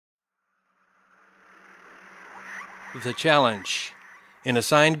The challenge. In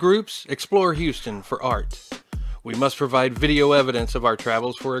assigned groups, explore Houston for art. We must provide video evidence of our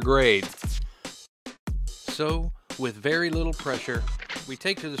travels for a grade. So, with very little pressure, we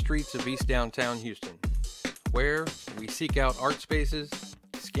take to the streets of East Downtown Houston, where we seek out art spaces,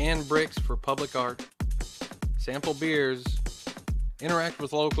 scan bricks for public art, sample beers, interact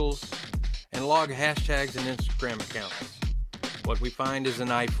with locals, and log hashtags and Instagram accounts. What we find is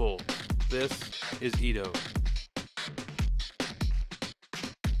an eyeful. This is EADO.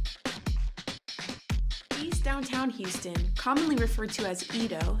 East Downtown Houston, commonly referred to as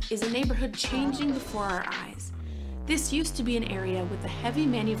EADO, is a neighborhood changing before our eyes. This used to be an area with a heavy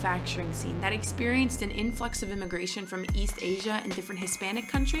manufacturing scene that experienced an influx of immigration from East Asia and different Hispanic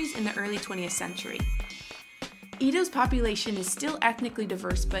countries in the early 20th century. EADO's population is still ethnically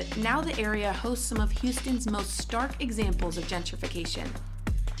diverse, but now the area hosts some of Houston's most stark examples of gentrification.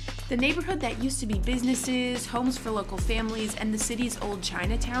 The neighborhood that used to be businesses, homes for local families, and the city's old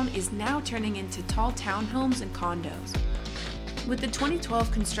Chinatown is now turning into tall townhomes and condos. With the 2012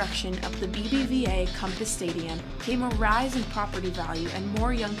 construction of the BBVA Compass Stadium came a rise in property value and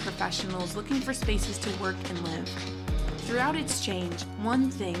more young professionals looking for spaces to work and live. Throughout its change, one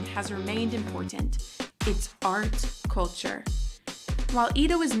thing has remained important: it's art culture. While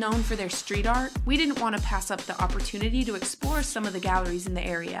EADO is known for their street art, we didn't want to pass up the opportunity to explore some of the galleries in the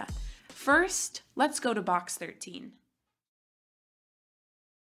area. First, let's go to Box 13.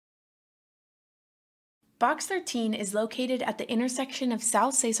 Box 13 is located at the intersection of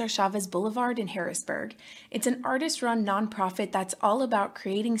South Cesar Chavez Boulevard and Harrisburg. It's an artist-run nonprofit that's all about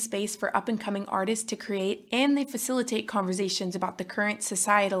creating space for up-and-coming artists to create, and they facilitate conversations about the current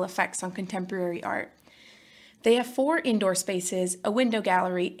societal effects on contemporary art. They have 4 indoor spaces, a window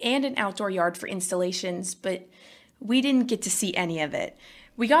gallery, and an outdoor yard for installations, but we didn't get to see any of it.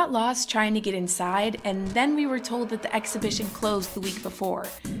 We got lost trying to get inside, and then we were told that the exhibition closed the week before.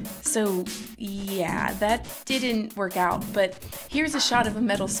 So yeah, that didn't work out, but here's a shot of a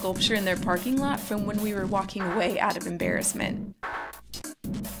metal sculpture in their parking lot from when we were walking away out of embarrassment.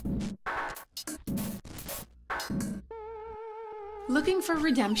 Looking for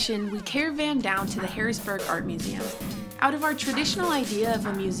redemption, we caravaned down to the Harrisburg Art Museum. Out of our traditional idea of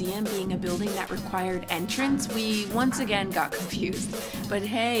a museum being a building that required entrance, we once again got confused. But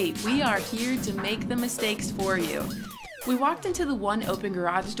hey, we are here to make the mistakes for you. We walked into the one open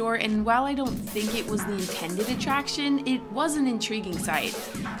garage door, and while I don't think it was the intended attraction, it was an intriguing sight.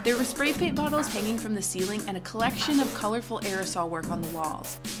 There were spray paint bottles hanging from the ceiling and a collection of colorful aerosol work on the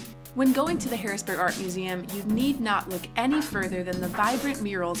walls. When going to the Harrisburg Art Museum, you need not look any further than the vibrant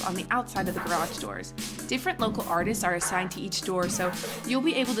murals on the outside of the garage doors. Different local artists are assigned to each door, so you'll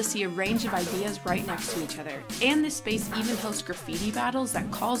be able to see a range of ideas right next to each other. And this space even hosts graffiti battles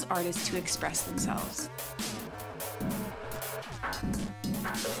that calls artists to express themselves.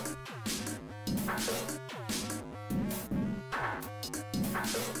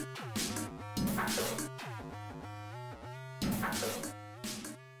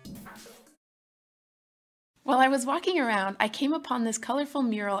 While I was walking around, I came upon this colorful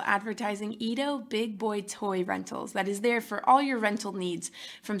mural advertising EADO Big Boy Toy Rentals that is there for all your rental needs,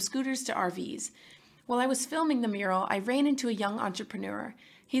 from scooters to RVs. While I was filming the mural, I ran into a young entrepreneur.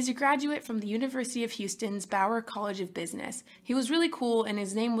 He's a graduate from the University of Houston's Bauer College of Business. He was really cool, and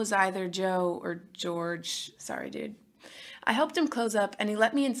his name was either Joe or George. Sorry, dude. I helped him close up, and he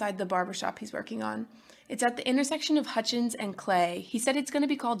let me inside the barbershop he's working on. It's at the intersection of Hutchins and Clay. He said it's going to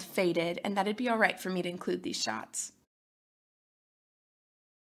be called Faded, and that it'd be alright for me to include these shots.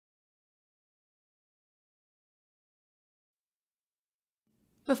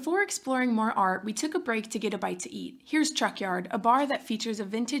 Before exploring more art, we took a break to get a bite to eat. Here's Truckyard, a bar that features a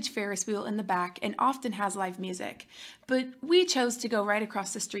vintage Ferris wheel in the back and often has live music. But we chose to go right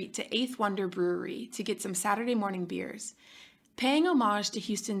across the street to 8th Wonder Brewery to get some Saturday morning beers. Paying homage to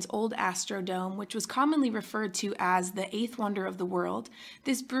Houston's old Astrodome, which was commonly referred to as the 8th wonder of the world,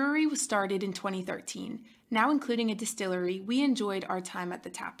 this brewery was started in 2013. Now including a distillery, we enjoyed our time at the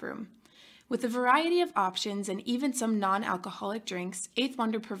tap room. With a variety of options and even some non-alcoholic drinks, 8th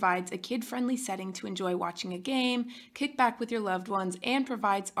Wonder provides a kid-friendly setting to enjoy watching a game, kick back with your loved ones, and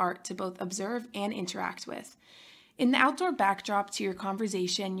provides art to both observe and interact with. In the outdoor backdrop to your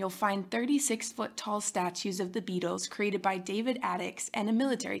conversation, you'll find 36-foot-tall statues of the Beatles created by David Addix and a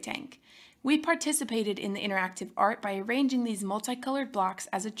military tank. We participated in the interactive art by arranging these multicolored blocks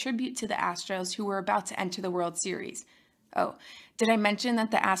as a tribute to the Astros who were about to enter the World Series. Oh, did I mention that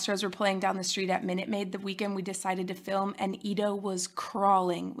the Astros were playing down the street at Minute Maid the weekend we decided to film, and EADO was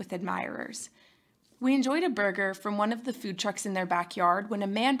crawling with admirers? We enjoyed a burger from one of the food trucks in their backyard when a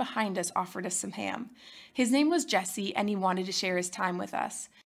man behind us offered us some ham. His name was Jesse, and he wanted to share his time with us.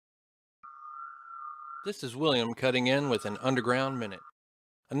 This is William cutting in with an Underground Minute.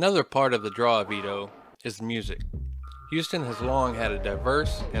 Another part of the draw of EADO is music. Houston has long had a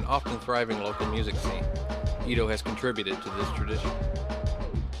diverse and often thriving local music scene. EADO has contributed to this tradition.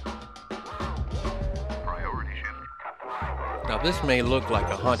 Now this may look like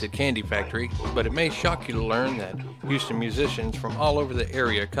a haunted candy factory, but it may shock you to learn that Houston musicians from all over the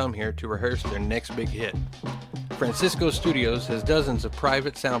area come here to rehearse their next big hit. Francisco Studios has dozens of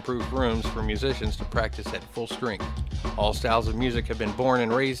private soundproof rooms for musicians to practice at full strength. All styles of music have been born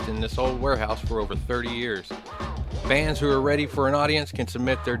and raised in this old warehouse for over 30 years. Bands who are ready for an audience can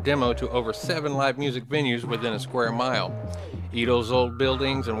submit their demo to over 7 live music venues within a square mile. EADO's old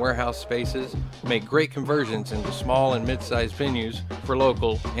buildings and warehouse spaces make great conversions into small and mid-sized venues for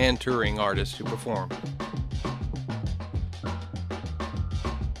local and touring artists to perform.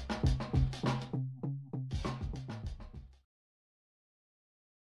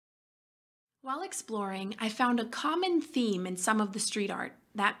 While exploring, I found a common theme in some of the street art,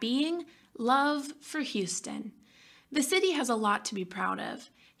 that being love for Houston. The city has a lot to be proud of.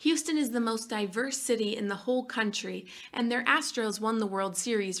 Houston is the most diverse city in the whole country, and their Astros won the World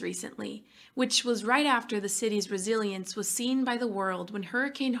Series recently, which was right after the city's resilience was seen by the world when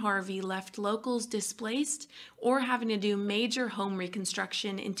Hurricane Harvey left locals displaced or having to do major home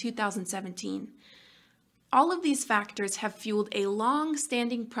reconstruction in 2017. All of these factors have fueled a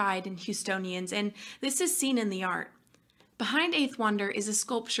long-standing pride in Houstonians, and this is seen in the art. Behind Eighth Wonder is a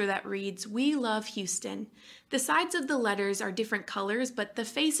sculpture that reads, "We love Houston." The sides of the letters are different colors, but the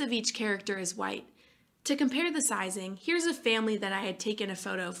face of each character is white. To compare the sizing, here's a family that I had taken a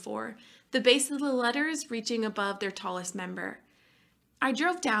photo for, the base of the letters reaching above their tallest member. I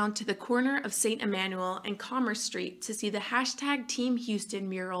drove down to the corner of St. Emmanuel and Commerce Street to see the hashtag Team Houston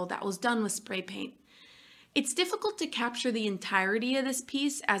mural that was done with spray paint. It's difficult to capture the entirety of this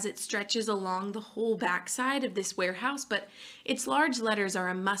piece as it stretches along the whole backside of this warehouse, but its large letters are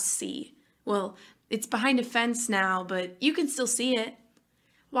a must-see. Well, it's behind a fence now, but you can still see it.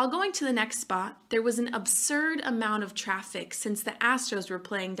 While going to the next spot, there was an absurd amount of traffic since the Astros were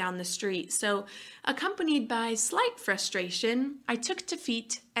playing down the street, so accompanied by slight frustration, I took to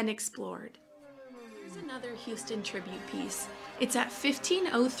feet and explored. Here's another Houston tribute piece. It's at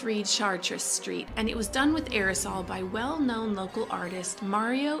 1503 Chartres Street, and it was done with aerosol by well-known local artist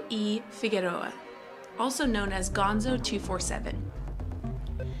Mario E. Figueroa, also known as Gonzo247.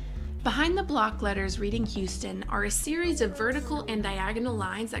 Behind the block letters reading Houston are a series of vertical and diagonal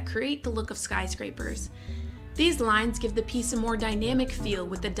lines that create the look of skyscrapers. These lines give the piece a more dynamic feel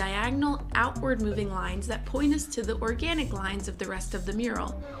with the diagonal outward-moving lines that point us to the organic lines of the rest of the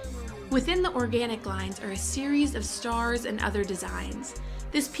mural. Within the organic lines are a series of stars and other designs.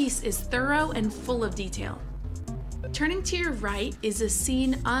 This piece is thorough and full of detail. Turning to your right is a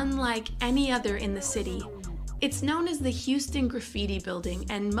scene unlike any other in the city. It's known as the Houston Graffiti Building,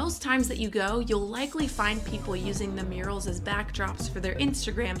 and most times that you go, you'll likely find people using the murals as backdrops for their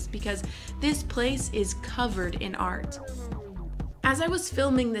Instagrams because this place is covered in art. As I was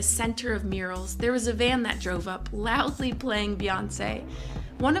filming the center of murals, there was a van that drove up, loudly playing Beyoncé.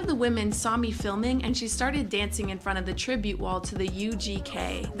 One of the women saw me filming and she started dancing in front of the tribute wall to the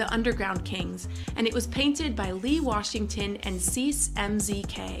UGK, the Underground Kings, and it was painted by Lee Washington and Cease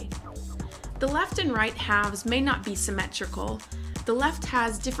MZK. The left and right halves may not be symmetrical. The left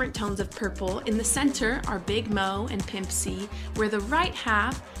has different tones of purple. In the center are Big Mo and Pimp C, where the right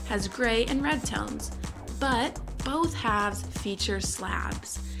half has gray and red tones. But both halves feature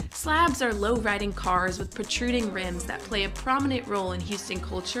slabs. Slabs are low-riding cars with protruding rims that play a prominent role in Houston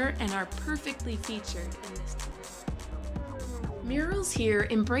culture and are perfectly featured in this piece. Murals here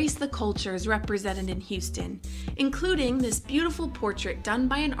embrace the cultures represented in Houston, including this beautiful portrait done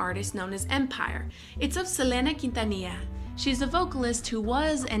by an artist known as Empire. It's of Selena Quintanilla. She's a vocalist who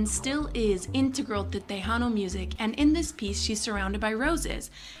was and still is integral to Tejano music, and in this piece she's surrounded by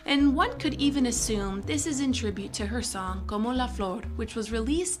roses. And one could even assume this is in tribute to her song Como la Flor, which was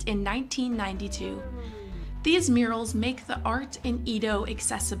released in 1992. These murals make the art in EADO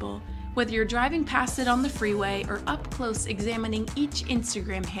accessible, whether you're driving past it on the freeway or up close examining each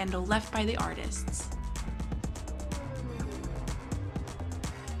Instagram handle left by the artists.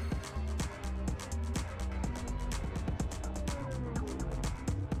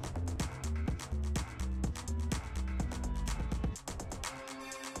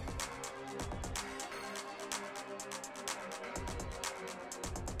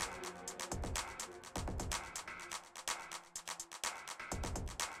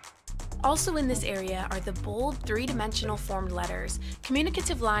 Also in this area are the bold, three-dimensional formed letters.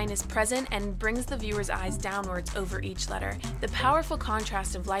 Communicative line is present and brings the viewer's eyes downwards over each letter. The powerful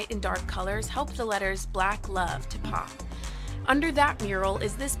contrast of light and dark colors help the letters Black Love to pop. Under that mural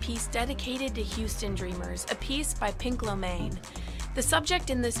is this piece dedicated to Houston Dreamers, a piece by Pink Lomaine. The subject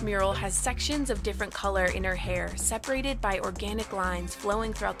in this mural has sections of different color in her hair, separated by organic lines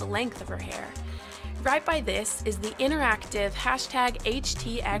flowing throughout the length of her hair. Right by this is the interactive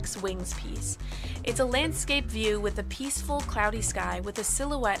 #HTX-Wings piece. It's a landscape view with a peaceful, cloudy sky with a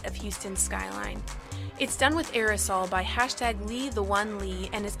silhouette of Houston's skyline. It's done with aerosol by #LeeTheOneLee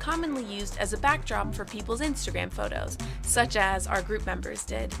and is commonly used as a backdrop for people's Instagram photos, such as our group members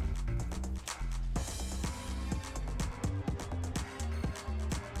did.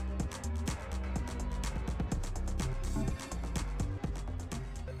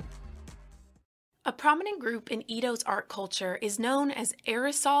 A prominent group in EADO's art culture is known as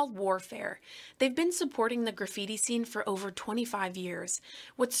Aerosol Warfare. They've been supporting the graffiti scene for over 25 years.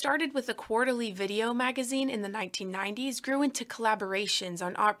 What started with a quarterly video magazine in the 1990s grew into collaborations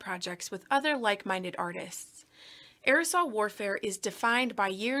on art projects with other like-minded artists. Aerosol Warfare is defined by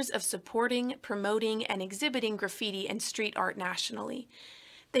years of supporting, promoting, and exhibiting graffiti and street art nationally.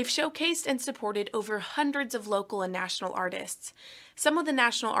 They've showcased and supported over hundreds of local and national artists. Some of the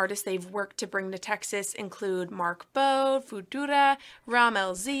national artists they've worked to bring to Texas include Mark Bode, Futura, Ram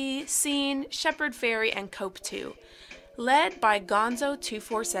LZ, Scene, Shepard Fairey, and Cope 2. Led by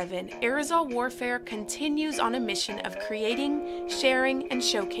Gonzo247, Aerosol Warfare continues on a mission of creating, sharing, and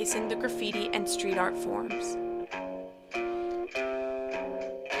showcasing the graffiti and street art forms.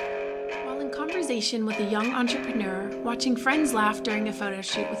 Conversation with a young entrepreneur, watching friends laugh during a photo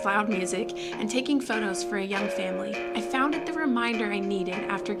shoot with loud music, and taking photos for a young family, I found it the reminder I needed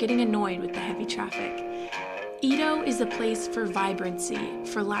after getting annoyed with the heavy traffic. EADO is a place for vibrancy,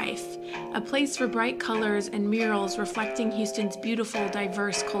 for life, a place for bright colors and murals reflecting Houston's beautiful,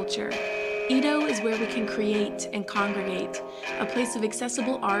 diverse culture. EADO is where we can create and congregate, a place of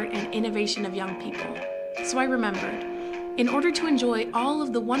accessible art and innovation of young people. So I remembered, in order to enjoy all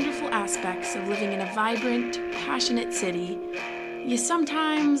of the wonderful aspects of living in a vibrant, passionate city, you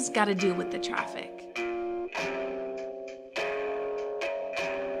sometimes gotta deal with the traffic.